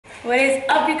What is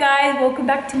up, you guys? Welcome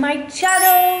back to my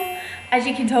channel. As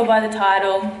you can tell by the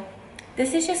title,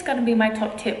 this is just gonna be my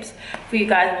top tips for you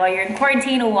guys while you're in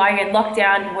quarantine or while you're in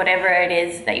lockdown, whatever it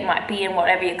is that you might be in,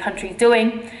 whatever your country's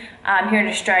doing. Here in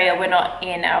Australia, we're not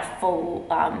in our full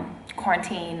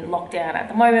quarantine lockdown at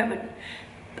the moment.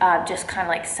 We're just kind of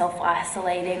like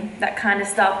self-isolating, that kind of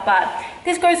stuff, but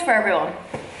this goes for everyone.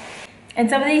 And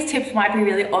some of these tips might be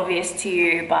really obvious to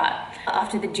you, but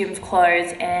after the gym's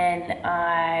closed and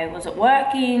I wasn't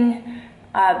working,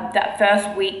 that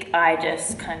first week I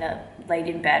just kind of laid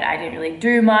in bed. I didn't really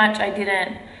do much. I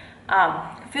didn't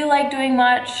feel like doing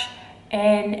much.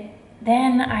 And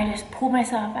then I just pulled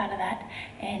myself out of that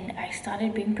and I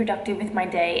started being productive with my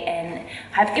day, and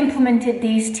I've implemented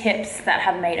these tips that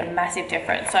have made a massive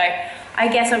difference. So I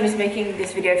guess I'm just making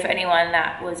this video for anyone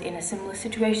that was in a similar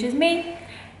situation as me.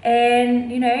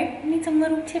 And you know, need some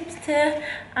little tips to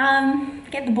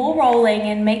get the ball rolling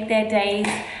and make their days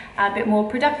a bit more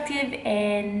productive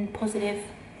and positive.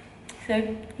 So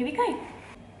here we go.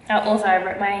 Also, I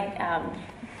wrote my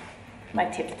my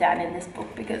tips down in this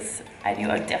book because I knew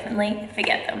I'd definitely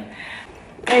forget them.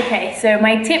 Okay, so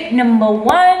my tip number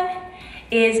one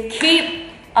is keep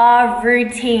a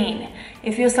routine.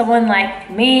 If you're someone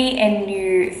like me and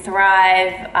you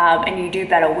thrive and you do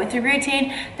better with your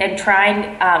routine, then try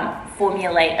and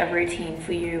formulate a routine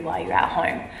for you while you're at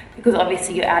home, because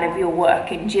obviously you're out of your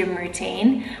work and gym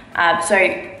routine. So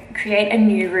create a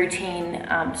new routine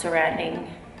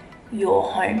surrounding your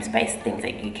home space, things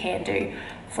that you can do.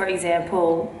 For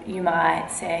example, you might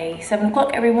say 7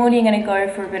 o'clock every morning, you're gonna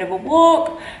go for a bit of a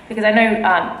walk, because I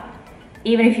know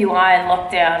even if you are in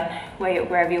lockdown,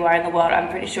 wherever you are in the world, I'm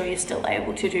pretty sure you're still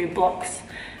able to do blocks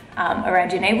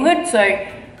around your neighborhood. So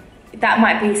that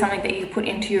might be something that you put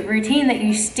into your routine that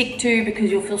you stick to,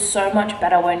 because you'll feel so much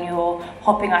better when you're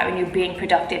hopping out, when you're being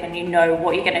productive and you know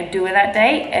what you're gonna do in that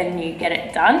day and you get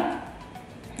it done.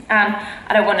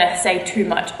 I don't wanna say too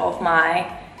much of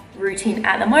my routine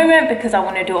at the moment because I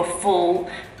wanna do a full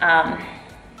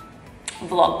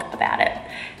vlog about it.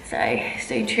 So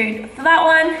stay tuned for that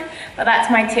one. But that's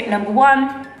my tip number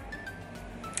one.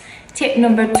 Tip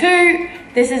number two,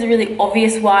 this is a really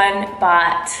obvious one,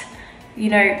 but you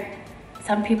know,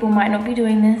 some people might not be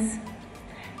doing this.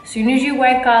 As soon as you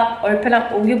wake up, open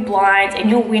up all your blinds and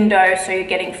your windows so you're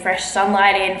getting fresh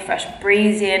sunlight in, fresh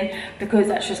breeze in, because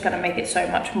that's just gonna make it so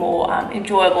much more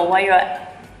enjoyable while you're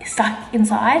stuck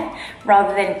inside,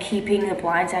 rather than keeping the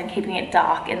blinds down, keeping it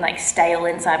dark and like stale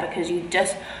inside, because you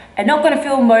just are not going to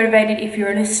feel motivated if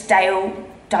you're in a stale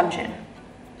dungeon.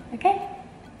 Okay?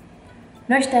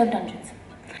 No stale dungeons.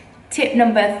 Tip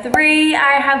number three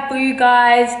I have for you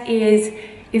guys is,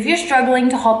 if you're struggling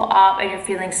to hop up and you're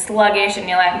feeling sluggish and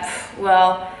you're like,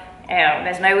 well, you know,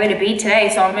 there's nowhere to be today,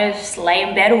 so I'm gonna just lay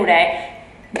in bed all day.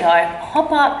 No,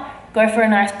 hop up, go for a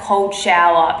nice cold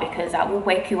shower, because that will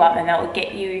wake you up and that will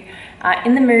get you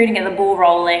in the mood and get the ball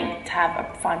rolling to have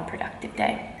a fun, productive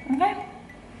day. Okay?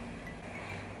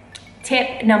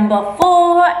 Tip number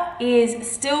four is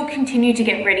still continue to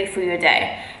get ready for your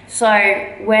day. So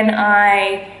when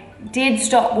I did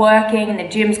stop working and the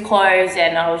gym's closed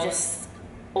and I was just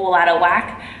all out of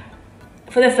whack,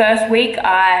 for the first week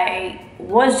I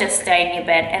was just staying in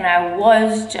bed and I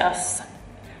was just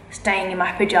staying in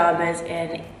my pajamas,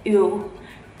 and ew.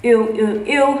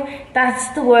 That's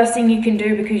the worst thing you can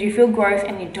do, because you feel gross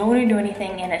and you don't want to do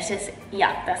anything, and it's just,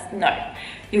 yeah, that's no.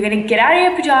 You're gonna get out of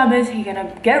your pajamas, you're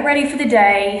gonna get ready for the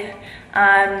day.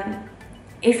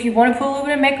 If you want to put a little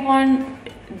bit of makeup on,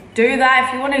 do that.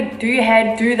 If you want to do your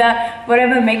hair, do that.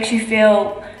 Whatever makes you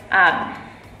feel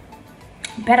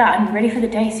better and ready for the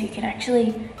day, so you can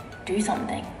actually do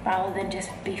something rather than just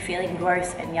be feeling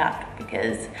gross and yuck,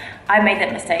 because I made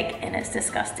that mistake and it's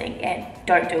disgusting, and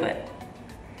don't do it.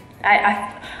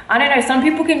 I don't know, some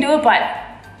people can do it, but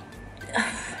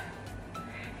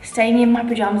staying in my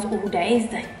pajamas all day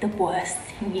is like the worst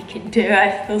thing you can do.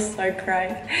 I feel so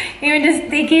gross. Even just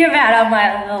thinking about it, I'm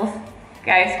like, oh,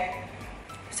 guys.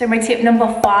 So my tip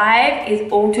number five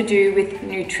is all to do with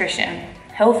nutrition.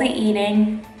 Healthy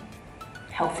eating,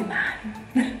 healthy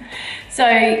man. So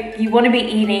you want to be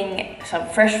eating some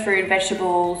fresh fruit,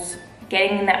 vegetables,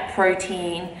 getting that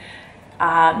protein,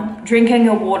 drinking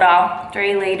your water,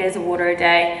 3 liters of water a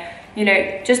day. You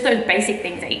know, just those basic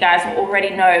things that you guys already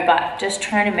know, but just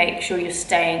trying to make sure you're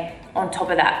staying on top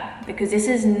of that, because this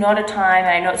is not a time, and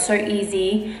I know it's so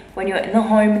easy when you're in the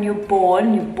home and you're bored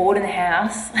in the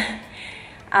house.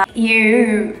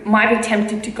 You might be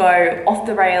tempted to go off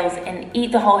the rails and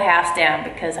eat the whole house down,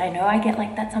 because I know I get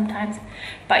like that sometimes,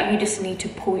 but you just need to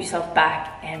pull yourself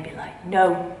back and be like,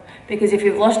 no, because if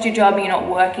you've lost your job and you're not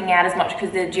working out as much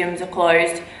because the gyms are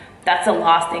closed, that's the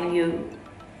last thing you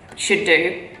should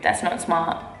do. That's not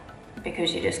smart,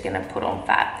 because you're just gonna put on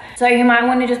fat. So you might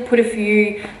want to just put a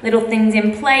few little things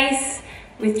in place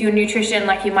with your nutrition.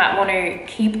 Like you might want to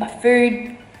keep a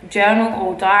food journal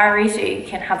or diary so you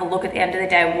can have a look at the end of the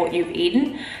day what you've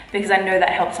eaten, because I know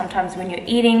that helps. Sometimes when you're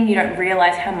eating, you don't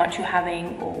realize how much you're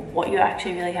having or what you're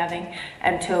actually really having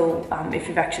until if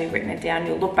you've actually written it down.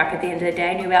 You'll look back at the end of the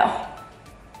day and you're like,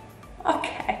 oh,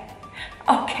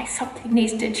 okay, something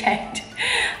needs to change.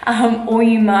 Or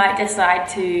you might decide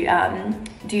to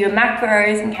do your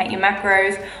macros and count your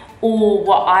macros, or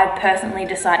what I personally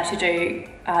decided to do.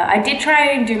 I did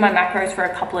try and do my macros for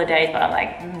a couple of days, but I'm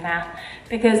like, nah,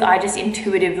 because I just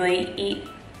intuitively eat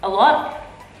a lot.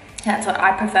 That's what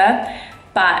I prefer.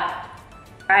 But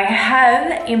I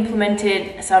have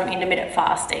implemented some intermittent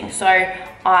fasting. So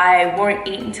I won't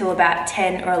eat until about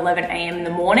 10 or 11 a.m. in the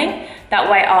morning. That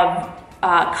way I've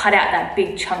cut out that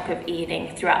big chunk of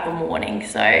eating throughout the morning.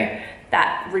 So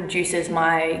that reduces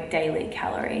my daily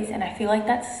calories. And I feel like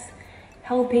that's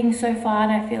helping so far,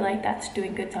 and I feel like that's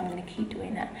doing good, so I'm going to keep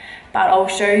doing that. But I'll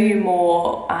show you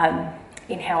more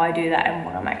in how I do that and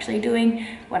what I'm actually doing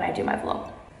when I do my vlog.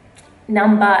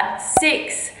 Number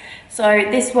 6. So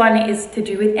this one is to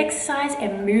do with exercise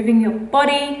and moving your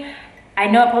body. I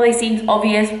know it probably seems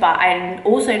obvious, but I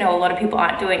also know a lot of people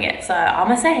aren't doing it, so I'm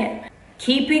gonna say it.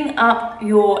 Keeping up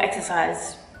your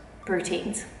exercise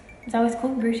routines. Is that what it's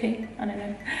called? Routine? I don't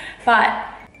know. But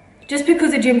just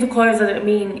because the gyms are closed doesn't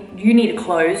mean you need to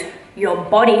close your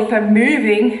body from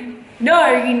moving.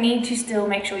 No, you need to still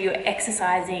make sure you're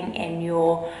exercising and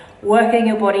you're working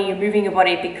your body, you're moving your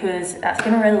body, because that's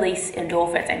going to release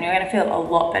endorphins and you're going to feel a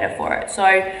lot better for it.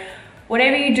 So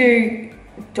whatever you do,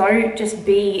 don't just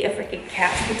be a freaking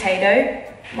couch potato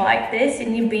like this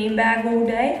in your beanbag all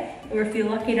day, or if you're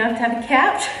lucky enough to have a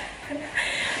couch.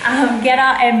 Get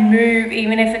up and move,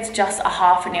 even if it's just a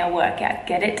half an hour workout.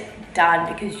 Get it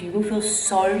done, because you will feel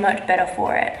so much better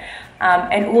for it.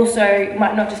 And also, it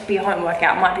might not just be a home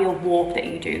workout, it might be a walk that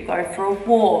you do. Go for a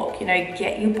walk, you know,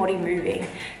 get your body moving.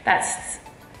 That's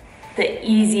the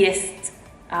easiest,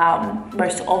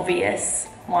 most obvious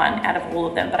one out of all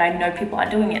of them, but I know people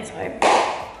aren't doing it, so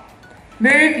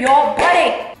move your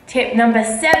body. Tip number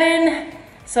 7.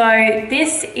 So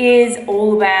this is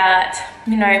all about,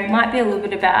 you know, might be a little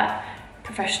bit about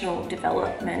professional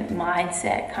development,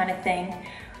 mindset kind of thing.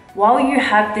 While you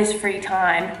have this free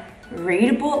time, read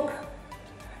a book,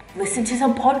 listen to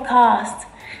some podcasts,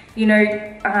 you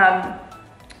know,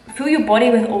 fill your body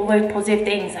with all those positive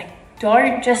things. Like,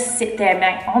 don't just sit there and be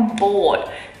like, I'm bored.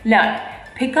 No,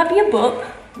 pick up your book,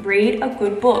 read a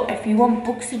good book. If you want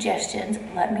book suggestions,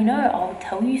 let me know. I'll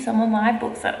tell you some of my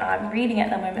books that I'm reading at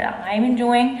the moment that I'm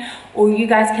enjoying, or you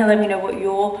guys can let me know what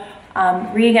you're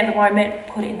reading at the moment.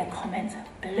 Put it in the comments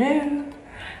below.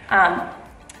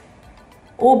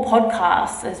 Or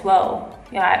podcasts as well.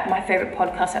 Yeah, my favorite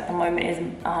podcast at the moment is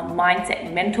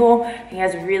Mindset Mentor. He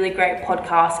has a really great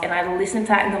podcast, and I listen to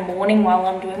that in the morning while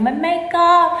I'm doing my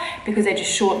makeup, because they're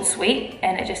just short and sweet,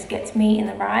 and it just gets me in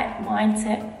the right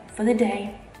mindset for the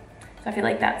day. So I feel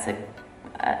like that's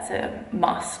a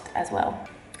must as well.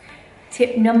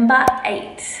 Tip number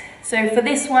 8. So for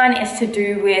this one, it's to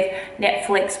do with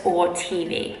Netflix or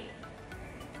TV.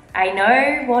 I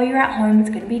know while you're at home, it's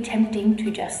going to be tempting to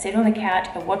just sit on the couch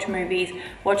and watch movies,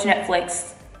 watch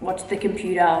Netflix, watch the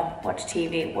computer, watch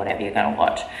TV, whatever you're going to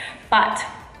watch. But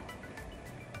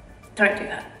don't do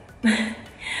that.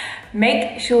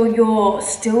 Make sure you're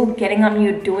still getting up and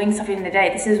you're doing stuff in the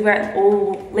day. This is where it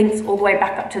all links all the way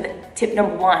back up to the tip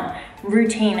number 1.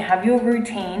 Routine. Have your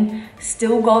routine.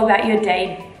 Still go about your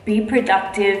day. Be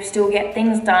productive. Still get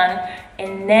things done.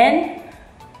 And then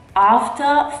after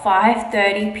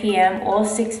 5:30 p.m. or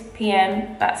 6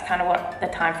 p.m., that's kind of what the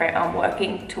time frame I'm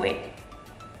working towards.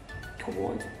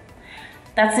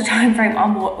 That's the time frame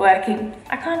I'm working.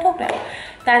 I can't talk now.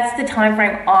 That's the time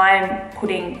frame I'm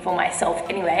putting for myself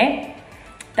anyway.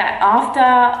 That after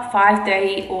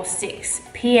 5:30 or 6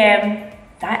 p.m.,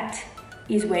 that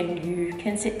is when you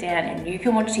can sit down and you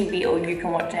can watch TV or you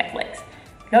can watch Netflix.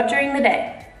 Not during the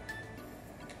day.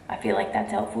 I feel like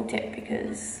that's a helpful tip,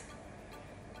 because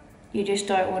you just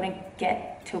don't want to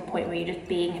get to a point where you're just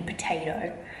being a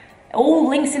potato. It all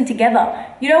links in together.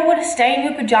 You don't want to stay in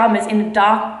your pajamas in a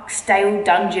dark, stale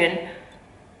dungeon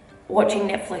watching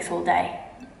Netflix all day.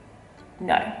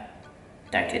 No,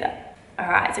 don't do that. All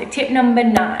right, so tip number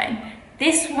 9.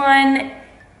 This one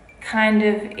kind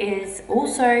of is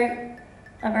also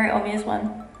a very obvious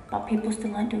one, but people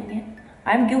still aren't doing it.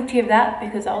 I'm guilty of that,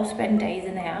 because I'll spend days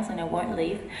in the house and I won't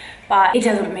leave, but it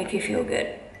doesn't make you feel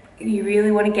good. you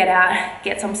really want to get out,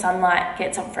 get some sunlight,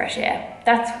 get some fresh air.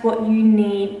 That's what you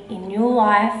need in your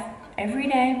life every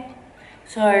day.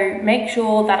 So make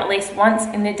sure that at least once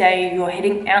in the day you're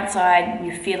heading outside,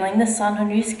 you're feeling the sun on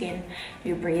your skin,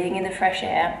 you're breathing in the fresh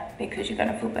air, because you're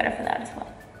gonna feel better for that as well.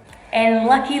 And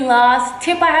lucky last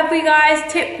tip I have for you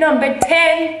guys, tip number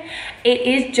 10, it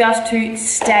is just to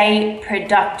stay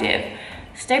productive.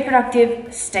 Stay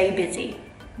productive, stay busy.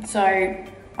 So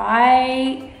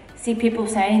I see people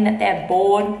saying that they're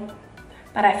bored,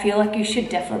 but I feel like you should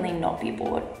definitely not be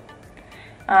bored.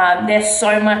 There's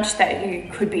so much that you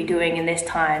could be doing in this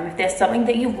time. If there's something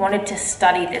that you've wanted to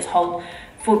study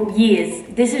for years,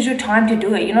 this is your time to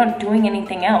do it. You're not doing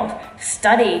anything else.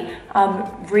 Study,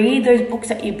 read those books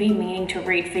that you've been meaning to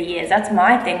read for years. That's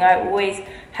my thing. I always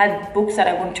had books that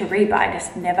I wanted to read, but I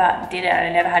just never did it and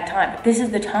I never had time. But this is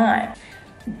the time.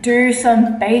 Do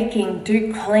some baking,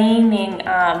 do cleaning.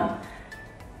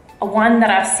 One that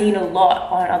I've seen a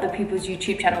lot on other people's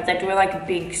YouTube channels, they're doing like a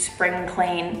big spring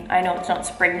clean. I know it's not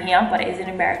spring here, but it is in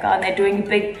America. And they're doing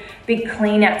big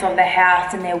clean outs of the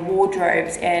house and their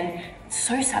wardrobes, and it's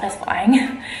so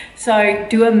satisfying. So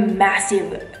do a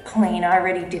massive clean. I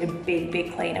already did a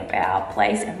big clean of our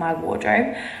place and my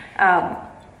wardrobe.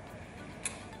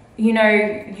 You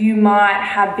know, you might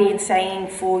have been saying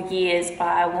for years,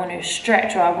 I want to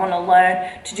stretch, or I want to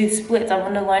learn to do splits, I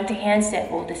want to learn to handstand.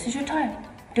 Well, this is your time.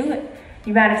 Do it.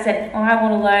 You might have said, oh, I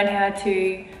want to learn how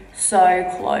to sew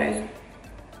clothes.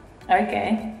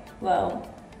 Okay,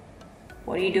 well,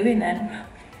 what are you doing then?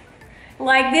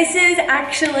 Like, this is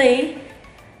actually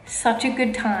such a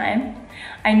good time.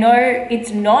 I know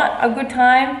it's not a good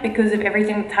time because of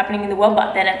everything that's happening in the world,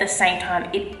 but then at the same time,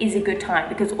 it is a good time,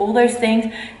 because all those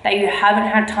things that you haven't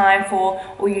had time for,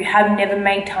 or you have never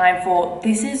made time for,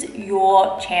 this is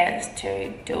your chance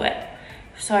to do it.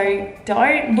 So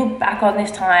don't look back on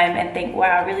this time and think,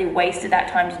 wow, I really wasted that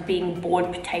time just being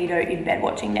bored potato in bed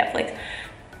watching Netflix.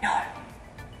 No,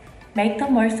 make the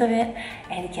most of it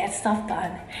and get stuff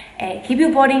done. And keep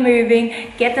your body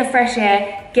moving, get the fresh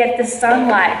air, get the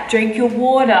sunlight, drink your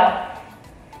water.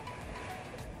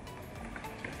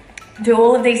 Do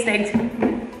all of these things.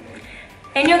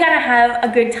 And you're gonna have a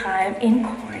good time in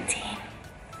quarantine.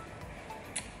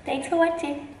 Thanks for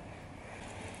watching.